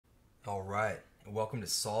All right, welcome to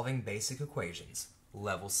Solving Basic Equations,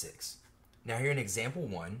 Level 6. Now here in example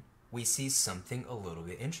 1, we see something a little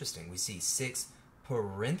bit interesting. We see 6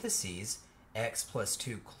 parentheses x plus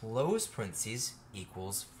 2 close parentheses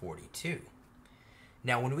equals 42.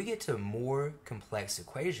 Now when we get to more complex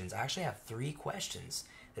equations, I actually have 3 questions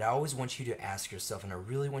that I always want you to ask yourself, and I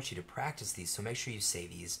really want you to practice these, so make sure you say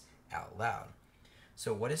these out loud.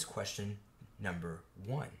 So what is question number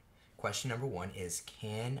 1? Question number 1 is,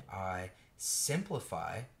 can I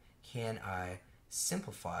simplify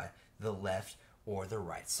the left or the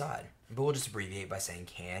right side? But we'll just abbreviate by saying,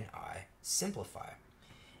 can I simplify?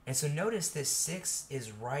 And so notice this 6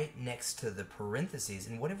 is right next to the parentheses,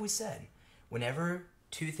 and what have we said? Whenever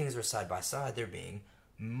two things are side by side, they're being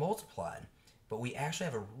multiplied. But we actually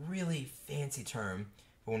have a really fancy term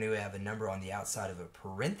for when we have a number on the outside of a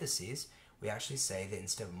parentheses. We actually say that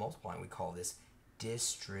instead of multiplying, we call this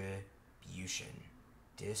distribution.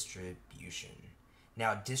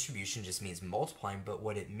 Now, distribution just means multiplying, but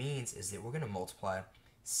what it means is that we're going to multiply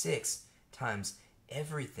 6 times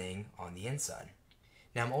everything on the inside.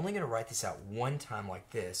 Now, I'm only going to write this out one time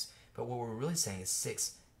like this, but what we're really saying is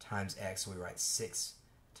 6 times x, so we write 6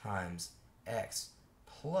 times x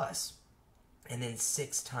plus, and then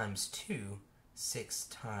 6 times 2,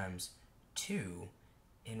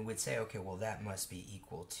 and we'd say, okay, well, that must be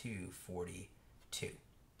equal to 42.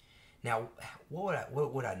 Now, what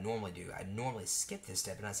would I normally do? I'd normally skip this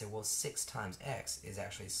step, and I'd say, well, 6 times x is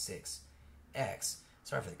actually 6x.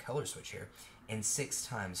 Sorry for the color switch here. And 6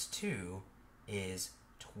 times 2 is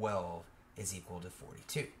 12 is equal to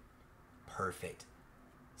 42. Perfect.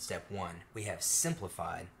 Step 1, we have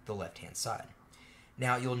simplified the left-hand side.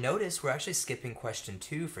 Now, you'll notice we're actually skipping question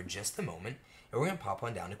 2 for just the moment, and we're going to pop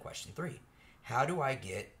on down to question 3. How do I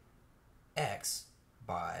get x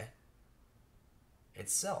by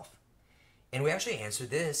itself? And we actually answered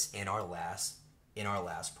this in our last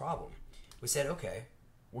problem. We said, okay,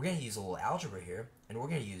 we're going to use a little algebra here, and we're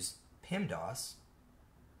going to use PEMDAS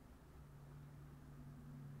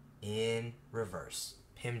in reverse.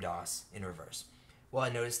 PEMDAS in reverse. Well, I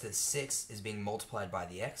noticed that 6 is being multiplied by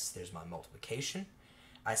the x. There's my multiplication.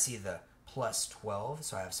 I see the plus 12,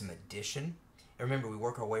 so I have some addition. And remember, we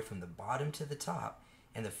work our way from the bottom to the top,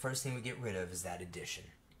 and the first thing we get rid of is that addition.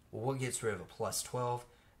 Well, what gets rid of a plus 12?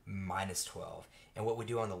 Minus 12. And what we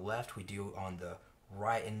do on the left, we do on the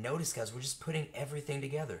right. And notice, guys, we're just putting everything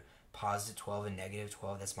together. Positive 12 and negative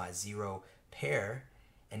 12, that's my 0 pair.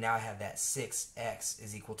 And now I have that 6x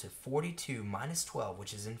is equal to 42 minus 12,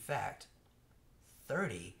 which is in fact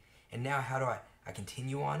 30. And now how do I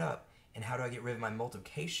continue on up? And how do I get rid of my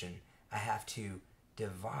multiplication? I have to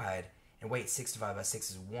divide. And wait, 6 divided by 6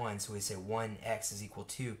 is 1, so we say 1x is equal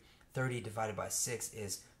to 30 divided by 6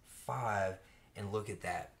 is 5. And look at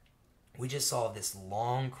that. We just solved this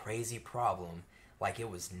long, crazy problem like it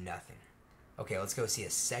was nothing. Okay, let's go see a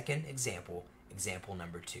second example, example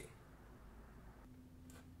number 2.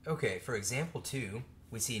 Okay, for example 2,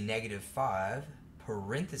 we see negative 5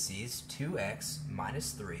 parentheses 2x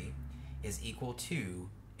minus 3 is equal to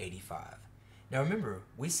 85. Now remember,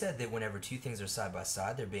 we said that whenever two things are side by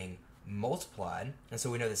side, they're being multiplied, and so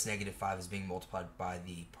we know this negative 5 is being multiplied by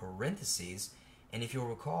the parentheses. And if you'll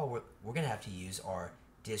recall, we're going to have to use our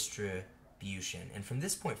distribution. And from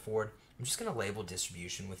this point forward, I'm just going to label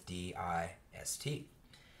distribution with D-I-S-T.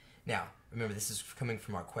 Now, remember, this is coming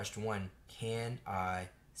from our question 1. Can I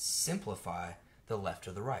simplify the left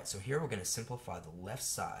or the right? So here we're going to simplify the left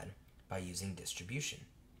side by using distribution.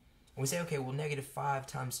 And we say, okay, well, negative 5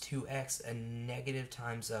 times 2x, a negative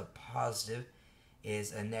times a positive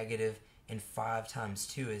is a negative, and 5 times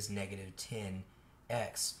 2 is negative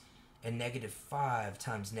 10x. And negative 5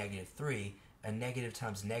 times negative 3, a negative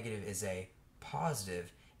times negative is a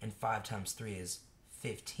positive, and 5 times 3 is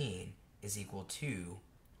 15 is equal to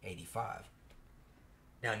 85.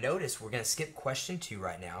 Now notice we're going to skip question 2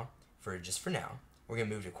 right now, for now. We're going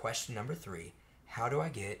to move to question number 3. How do I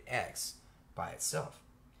get x by itself?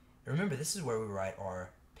 And remember, this is where we write our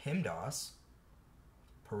PEMDAS,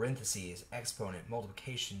 parentheses, exponent,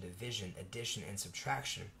 multiplication, division, addition, and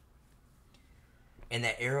subtraction. And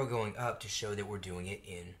that arrow going up to show that we're doing it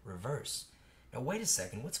in reverse. Now wait a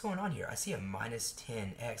second, what's going on here? I see a minus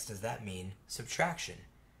 10x. Does that mean subtraction?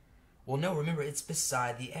 Well, no, remember, it's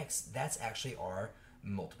beside the x. That's actually our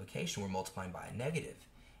multiplication. We're multiplying by a negative.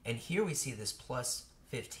 And here we see this plus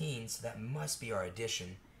 15, so that must be our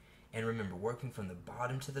addition. And remember, working from the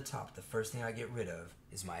bottom to the top, the first thing I get rid of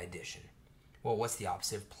is my addition. Well, what's the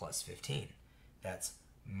opposite of plus 15? That's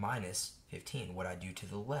minus 15. What I do to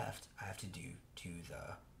the left, I have to do to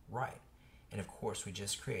the right. And of course, we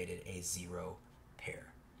just created a 0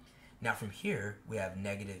 pair. Now from here, we have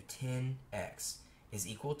negative 10x is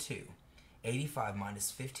equal to 85 minus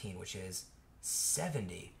 15, which is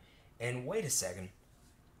 70. And wait a second,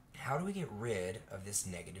 how do we get rid of this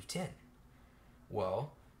negative 10?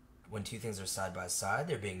 Well, when two things are side by side,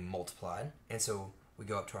 they're being multiplied. And so we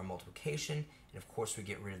go up to our multiplication, and of course we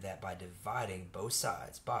get rid of that by dividing both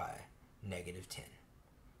sides by negative 10.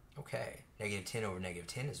 Okay, negative 10 over negative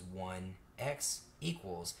 10 is 1x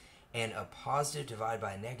equals, and a positive divided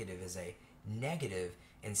by a negative is a negative,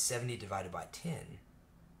 and 70 divided by 10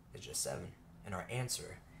 is just 7. And our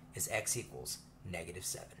answer is x equals negative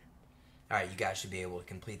 7. All right, you guys should be able to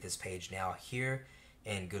complete this page now here,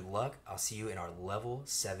 and good luck. I'll see you in our level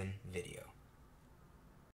 7 video.